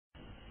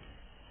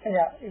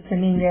இப்ப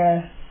நீங்க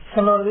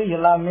சொல்றது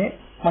எல்லாமே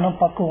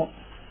மனப்பக்குவம்.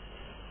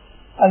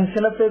 அது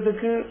சில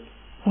பேருக்கு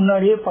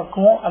முன்னாடியே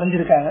பக்குவம்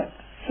அடைஞ்சிருக்காங்க,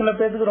 சில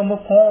பேருக்கு ரொம்ப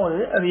கோவம்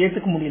வருது, அது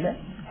ஏத்துக்க முடியல.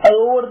 அது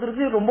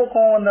ஒவ்வொருத்தருக்கு ரொம்ப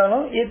கோவம்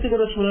வந்தாலும்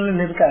ஏத்துக்கிற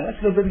சூழ்நிலை இருக்காங்க,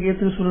 சில பேருக்கு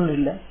ஏத்துக்கிற சூழ்நிலை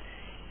இல்ல.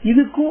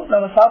 இதுக்கும்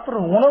நம்ம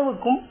சாப்பிடுற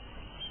உணவுக்கும்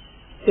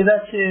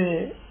ஏதாச்சும்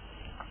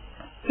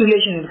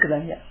ரிலேஷன்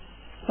இருக்குதாங்க?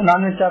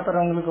 நான்வெஜ்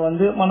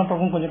சாப்பிட்றவங்களுக்கு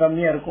மனப்பக்குவம் கொஞ்சம்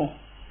கம்மியா இருக்கும்,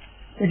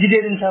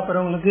 வெஜிடேரியன்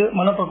சாப்பிட்றவங்களுக்கு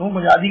மனப்பக்குவம்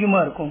கொஞ்சம்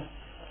அதிகமா இருக்கும்.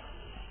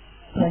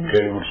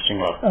 கேள்வி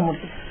முடிச்சிட்டீங்களா?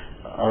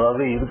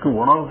 அதாவது இதுக்கு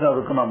உணவுக்கு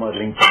அதுக்கு நம்ம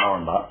லிங்க் பண்ண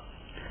வேண்டாம்.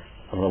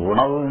 அந்த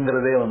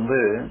உணவுங்கிறதே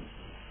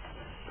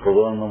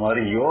பொதுவா இந்த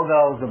மாதிரி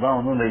யோகாவுக்கு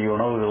தான் இந்த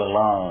உணவுகள்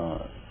எல்லாம்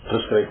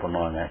பிரிஸ்கிரைப்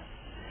பண்ணுவாங்க.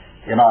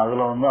 ஏன்னா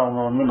அதுல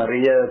அவங்க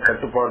நிறைய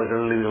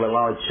கட்டுப்பாடுகள்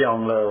இதுகளெல்லாம் வச்சு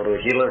அவங்கள ஒரு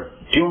ஹீலர்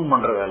டியூன்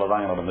பண்ற வேலை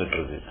தான் நடந்துட்டு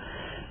இருக்கு.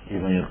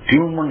 இது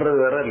டியூன் பண்றது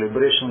வேற,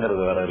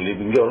 லிபரேஷன்ங்கிறது வேற.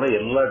 இங்க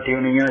எல்லா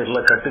டியூனிங்கும்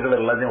எல்லா கட்டுகள்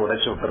எல்லாத்தையும்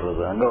உடைச்சு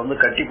விட்டுறது,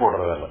 அங்க கட்டி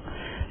போடுற வேலை.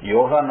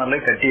 யோகானாலே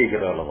கட்டி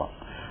வைக்கிற வேலை தான்.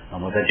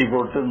 நம்ம கட்டி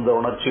போட்டு இந்த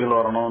உணர்ச்சிகள்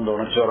வரணும், இந்த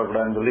உணர்ச்சி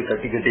வரக்கூடாதுன்னு சொல்லி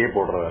கட்டியே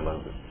போடுற வேலை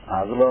அது.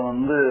 அதுல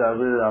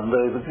அது அந்த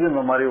இதுக்கு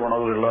இந்த மாதிரி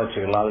உணவுகள் எல்லாம்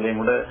வச்சுக்கலாம்.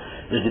 அதுலயும் கூட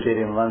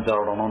வெஜிடேரியன் தான்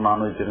சாப்பிடணும்,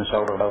 நான் வெஜிடேரியன்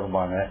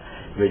சாப்பிடக்கூடாதுப்பாங்க.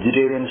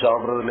 வெஜிடேரியன்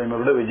சாப்பிடறதுலயும்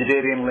கூட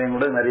வெஜிடேரியன்லயும்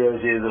கூட நிறைய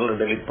விஷயத்துல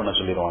டெலிட் பண்ண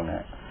சொல்லிடுவாங்க.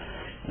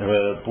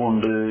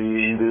 பூண்டு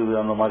இது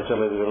அந்த மாதிரி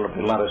சில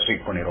இதுகள் எல்லாம்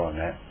ரெஸ்ட்ரிக்ட்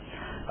பண்ணிடுவாங்க.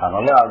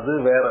 அதனால அது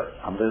வேற,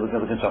 அந்த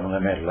இதுக்கு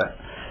சம்பந்தமே இல்லை.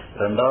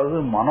 ரெண்டாவது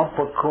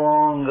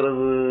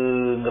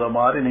மனப்பக்குவங்கிறதுங்கிற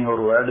மாதிரி நீங்க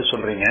ஒரு வேர்டு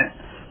சொல்றீங்க.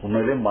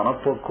 உண்மையிலேயே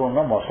மனப்பக்குவம்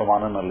தான்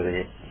மோசமான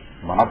நல்லதே.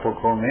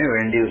 மனப்பக்குவமே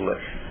வேண்டியதில்லை.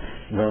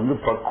 இங்க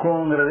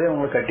பக்குவங்கிறதே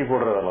உங்களுக்கு கட்டி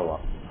போடுற வேலை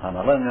தான்.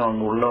 அதனால இங்க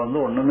உள்ள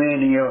ஒண்ணுமே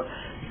நீங்க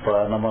இப்ப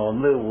நம்ம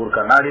ஒரு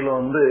கண்ணாடியில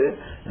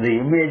இந்த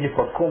இமேஜ்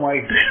பக்குவம்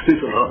ஆயிட்டு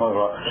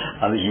சொல்றோம்.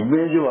 அந்த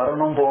இமேஜ்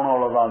வரணும் போகணும்,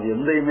 அவ்வளவுதான். அது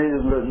எந்த இமேஜ்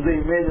இந்த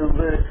இமேஜ்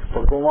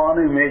பக்குவமான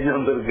இமேஜ்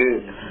இருக்கு,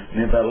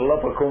 நீ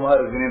எல்லாம் பக்குவமா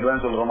இருக்கு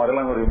நீதான் சொல்ற மாதிரி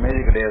எல்லாம் ஒரு இமேஜ்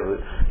கிடையாது.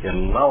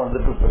 எல்லாம்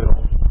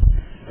போயிடும்.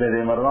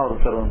 இதே மாதிரிதான்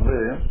ஒருத்தர்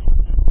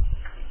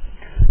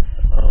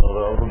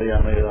அவருடைய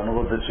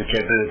அனுபவத்தை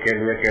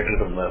கேள்வியா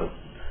கேட்டுட்டு இருந்தாரு.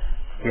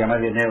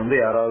 எனக்கு என்ன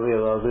யாராவது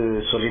ஏதாவது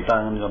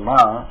சொல்லிட்டாங்கன்னு சொன்னா,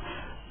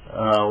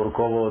 ஒரு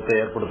கோபத்தை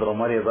ஏற்படுத்துற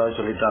மாதிரி ஏதாவது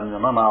சொல்லிட்டாங்கன்னு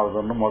சொன்னா, நான்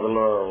அது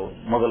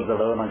முதல்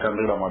தடவை நான்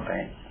கண்டுக்கிட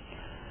மாட்டேன்.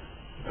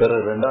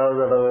 பிறகு ரெண்டாவது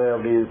தடவை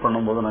அப்படி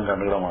பண்ணும்போது நான்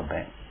கண்டுக்கிட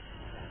மாட்டேன்.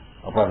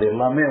 அப்ப அது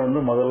எல்லாமே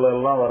முதல்ல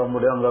எல்லாம் வர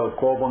முடியும். அந்த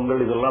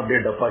கோபங்கள் இதெல்லாம்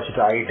அப்படியே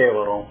டெபாசிட் ஆகிட்டே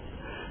வரும்.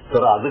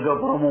 சரி,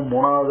 அதுக்கப்புறமும்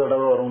மூணாவது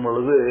தடவை வரும்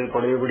பொழுது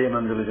பழையபடி என்ன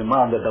சொல்லிச்சுன்னா,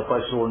 அந்த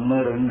டெபாசிட் 1,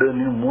 2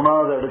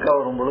 மூணாவது அடுக்கா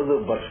வரும் பொழுது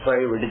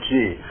பர்ஸ்டாகி வெடிச்சு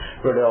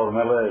அவர்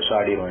மேல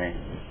சாடிடுவேன்.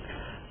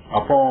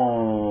 அப்போ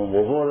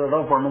ஒவ்வொரு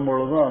தடவை பண்ணும்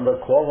பொழுதும் அந்த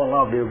கோபம்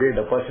எல்லாம் அப்படி அப்படியே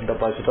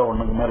டெபாசிட்டா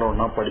ஒண்ணுக்கு மேல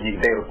ஒன்னா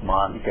படிச்சுக்கிட்டே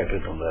இருக்குமான்னு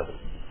கேட்டுட்டு இருந்தாரு.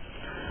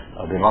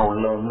 அப்படிலாம்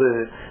உள்ள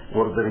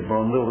ஒருத்தர் இப்ப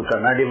ஒரு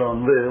கண்ணாடியில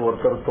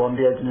ஒருத்தர்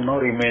தோன்றியாச்சுன்னா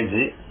ஒரு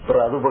இமேஜ்,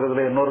 அப்புறம் அது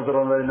பக்கத்துல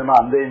இன்னொருத்தர் வந்தாச்சுன்னா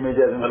அந்த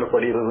இமேஜ் அது மேல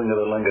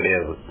படிக்கிறதுங்கிறதெல்லாம்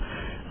கிடையாது.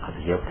 அது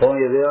எப்போ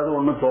எதையாவது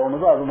ஒண்ணு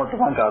தோணுதோ அது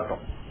மட்டும் தான்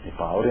காட்டும்.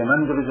 இப்ப அவர்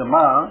என்னன்னு சொல்லி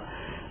சொன்னா,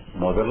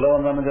 முதல்ல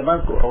சொன்னா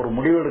அவர்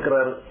முடிவு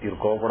எடுக்கிறாரு, இது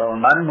கோபப்பட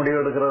வேண்டாம்னு முடிவு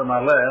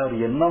எடுக்கிறதுனால அவர்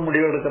என்ன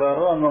முடிவு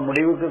எடுக்கிறாரோ அந்த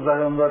முடிவுக்கு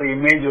தகுந்த ஒரு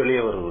இமேஜ்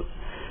வெளியே வருது.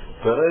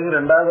 பிறகு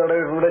ரெண்டாவது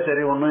தடவை கூட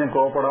சரி ஒன்னும்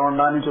கோபப்பட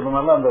வேண்டாம்னு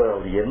சொன்னதுனால அந்த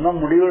என்ன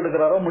முடிவு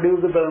எடுக்கிறாரோ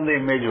முடிவுக்கு தகுந்த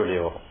இமேஜ்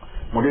வெளியே வரும்,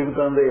 முடிவுக்கு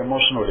தகுந்த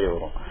எமோஷன் வெளியே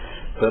வரும்.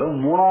 பிறகு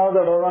மூணாவது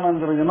தடவை தான்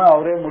நினைச்சிருக்குன்னா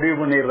அவரே முடிவு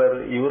பண்ணிடுறாரு,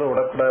 இவரை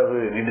விடக்கூடாது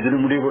நீட்டு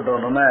முடிவு போட்ட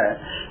உடனே.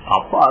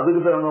 அப்ப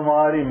அதுக்கு தகுந்த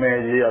மாதிரி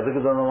இமேஜ், அதுக்கு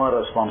தகுந்த மாதிரி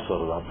ரெஸ்பான்ஸ்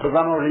வருது.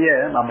 அப்படித்தான வழியே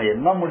நம்ம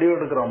என்ன முடிவு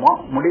எடுக்கிறோமோ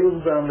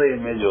முடிவுக்கு தகுந்த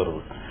இமேஜ்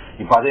வருது.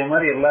 இப்ப அதே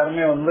மாதிரி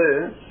எல்லாருமே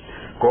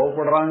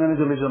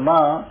கோவப்படுறாங்கன்னு சொல்லி சொன்னா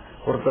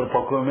ஒருத்தர்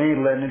பக்குவமே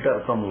இல்லைன்னுட்டு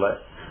அர்த்தம் இல்ல.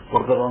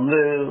 ஒருத்தர்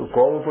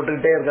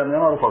கோவப்பட்டுக்கிட்டே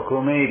இருக்காங்கன்னா ஒரு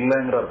பக்குவமே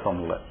இல்லைங்கிற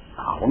அர்த்தம் இல்ல.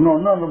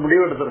 அவங்க அந்த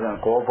முடிவு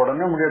எடுத்திருக்காங்க.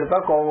 கோவப்படனே முடிவு எடுத்தா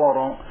கோபம்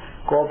வரும்,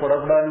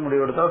 கோபப்படக்கூடாதுன்னு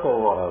முடிவு எடுத்தா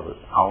கோபம் வராது.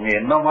 அவங்க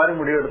என்ன மாதிரி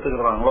முடிவு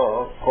எடுத்துக்கிறாங்களோ,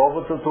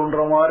 கோபத்தை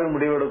தூண்டுற மாதிரி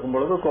முடிவு எடுக்கும்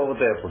பொழுது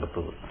கோபத்தை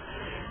ஏற்படுத்துது.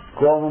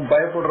 கோபம்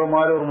பயப்படுற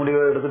மாதிரி ஒரு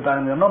முடிவை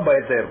எடுத்துட்டாங்கன்னா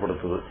பயத்தை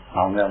ஏற்படுத்துது.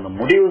 அவங்க அந்த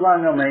முடிவு தான்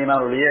அங்க மெயினா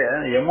ஒழிய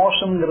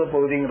எமோஷன்ங்கிற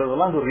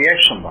பகுதிங்கிறதுலாம் ஒரு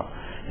ரியாக்ஷன் தான்.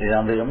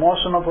 அந்த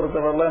எமோஷனை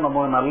பொறுத்தவரை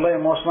நம்ம நல்ல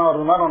எமோஷனா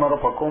வருதுன்னா நம்மளோட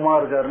பக்குவமா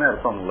இருக்காருன்னு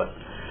அர்த்தம் இல்ல.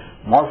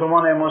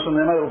 மோசமான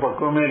எமோஷன் ஒரு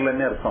பக்குவமே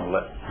இல்லைன்னு அர்த்தம் இல்ல.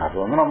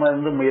 அது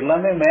நம்ம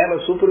எல்லாமே மேல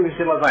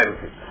சூப்பர்ஃபிஷியலா தான்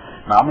இருக்கு.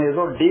 நாம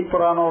ஏதோ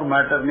டீப்பரான ஒரு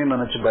மேட்டர்னு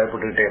நினைச்சு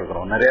பயப்பட்டுக்கிட்டே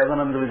இருக்கிறோம். நிறைய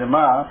தான்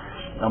இருந்துச்சுன்னா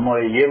நம்ம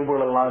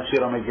இயல்புகள் எல்லாம்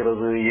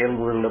சீரமைக்கிறது,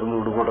 இயல்புகள்ல இருந்து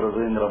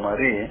விடுபடுறதுங்கிற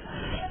மாதிரி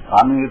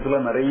ஆன்மீகத்துல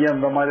நிறைய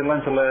இந்த மாதிரி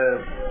எல்லாம் சில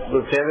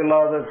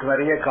தேவையில்லாத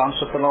நிறைய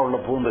கான்செப்ட் எல்லாம் உள்ள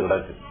பூந்து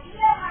கிடக்கு.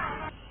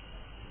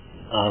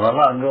 அதனால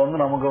அங்க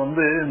நமக்கு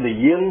இந்த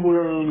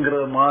இயல்புகள்ங்கிற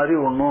மாதிரி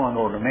ஒன்னும்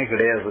அங்க ஒண்ணுமே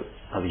கிடையாது.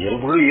 அது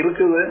இயல்புகள்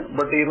இருக்குது,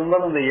 பட்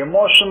இருந்தாலும் இந்த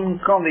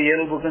எமோஷனுக்கும் அந்த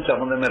இயல்புக்கும்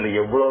சம்பந்தமே இல்லை.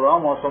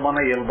 எவ்வளவுதான்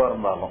மோசமான இயல்பா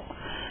இருந்தாலும்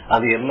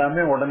அது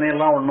எல்லாமே உடனே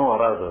எல்லாம் ஒன்னும்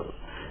வராது.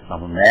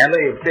 நம்ம மேல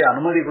எப்படி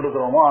அனுமதி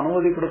கொடுக்கறோமோ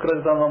அனுமதி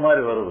கொடுக்கறதுக்கு தகுந்த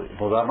மாதிரி வருது.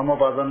 இப்ப உதாரணமா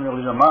பார்த்தோம்னு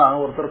சொல்லி சொன்னா,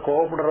 ஒருத்தர்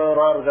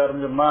கோபப்படுறவரா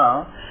இருக்காருன்னு சொன்னா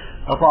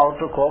அப்ப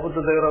அவர்கிட்ட கோபத்தை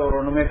தவிர அவர்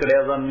ஒண்ணுமே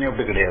கிடையாதான்னு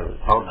அப்படி கிடையாது.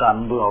 அவருக்கு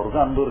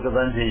அன்பு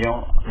இருக்கத்தான்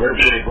செய்யும்,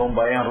 வெறுப்பு இருக்கும்,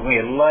 பயம் இருக்கும்,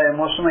 எல்லா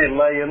எமோஷனும்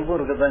எல்லா இயல்பும்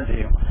இருக்கத்தான்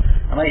செய்யும்.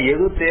 ஆனா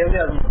எது தேவை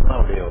அது மட்டும் தான்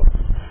அப்படியே வரும்.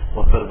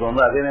 ஒருத்தருக்கு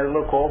வந்து அதே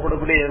நேரத்தில்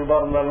கோபப்படக்கூடிய இயல்பா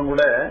இருந்தாலும்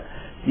கூட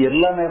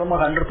எல்லா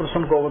நேரமும்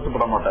 100%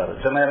 கோபத்துப்பட மாட்டாரு.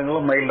 சில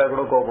நேரங்களும் மைல்டா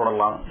கூட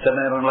கோபப்படலாம், சில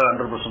நேரங்களில்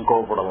 100%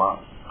 கோபப்படலாம்.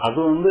 அது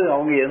வந்து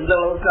அவங்க எந்த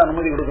அளவுக்கு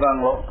அனுமதி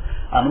கொடுக்குறாங்களோ,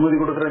 அனுமதி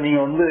கொடுக்குற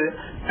நீங்க வந்து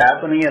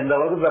டேப்ப நீங்க எந்த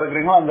அளவுக்கு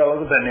திறக்கிறீங்களோ அந்த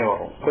அளவுக்கு தண்ணி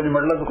வரும். கொஞ்சம்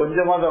மெல்ல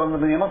கொஞ்சமா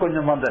திறந்துட்டீங்கன்னா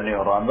கொஞ்சமா தண்ணி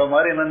வரும். அந்த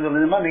மாதிரி என்னன்னு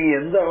சொல்லுங்கன்னா நீங்க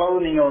எந்த அளவு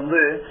நீங்க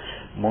வந்து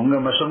உங்க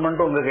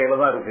மெஷர்மெண்ட் உங்க கையில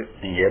தான் இருக்கு.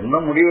 நீங்க என்ன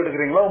முடிவு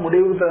எடுக்கிறீங்களோ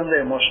முடிவுக்கு தகுந்த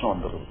எமோஷன்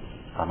வந்துடும்.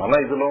 அதனால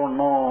இதுல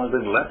ஒன்னும் இது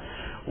இல்லை.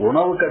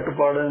 உணவு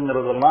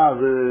கட்டுப்பாடுங்கிறதெல்லாம்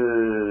அது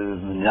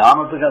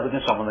ஞானத்துக்கு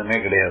அதுக்கும் சம்பந்தமே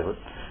கிடையாது.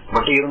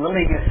 பட் இருந்தாலும்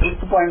நீங்க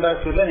ஹெல்த் பாயிண்ட்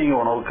ஆஃப் வியூல நீங்க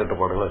உணவு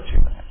கட்டுப்பாடுகளை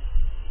வச்சுக்கோங்க.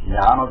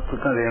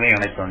 ஞானத்துக்கும் அதையும்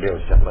இணைக்க வேண்டிய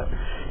அவசியம்.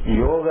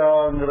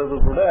 யோகாங்கிறது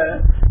கூட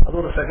அது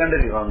ஒரு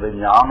செகண்டரி தான். அந்த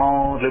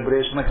ஞானம்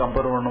லிபரேஷனை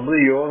கம்பேர் பண்ணும்போது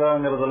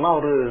யோகாங்கிறதெல்லாம்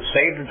ஒரு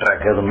சைடு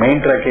ட்ராக், அது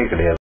மெயின் ட்ராக்கே கிடையாது.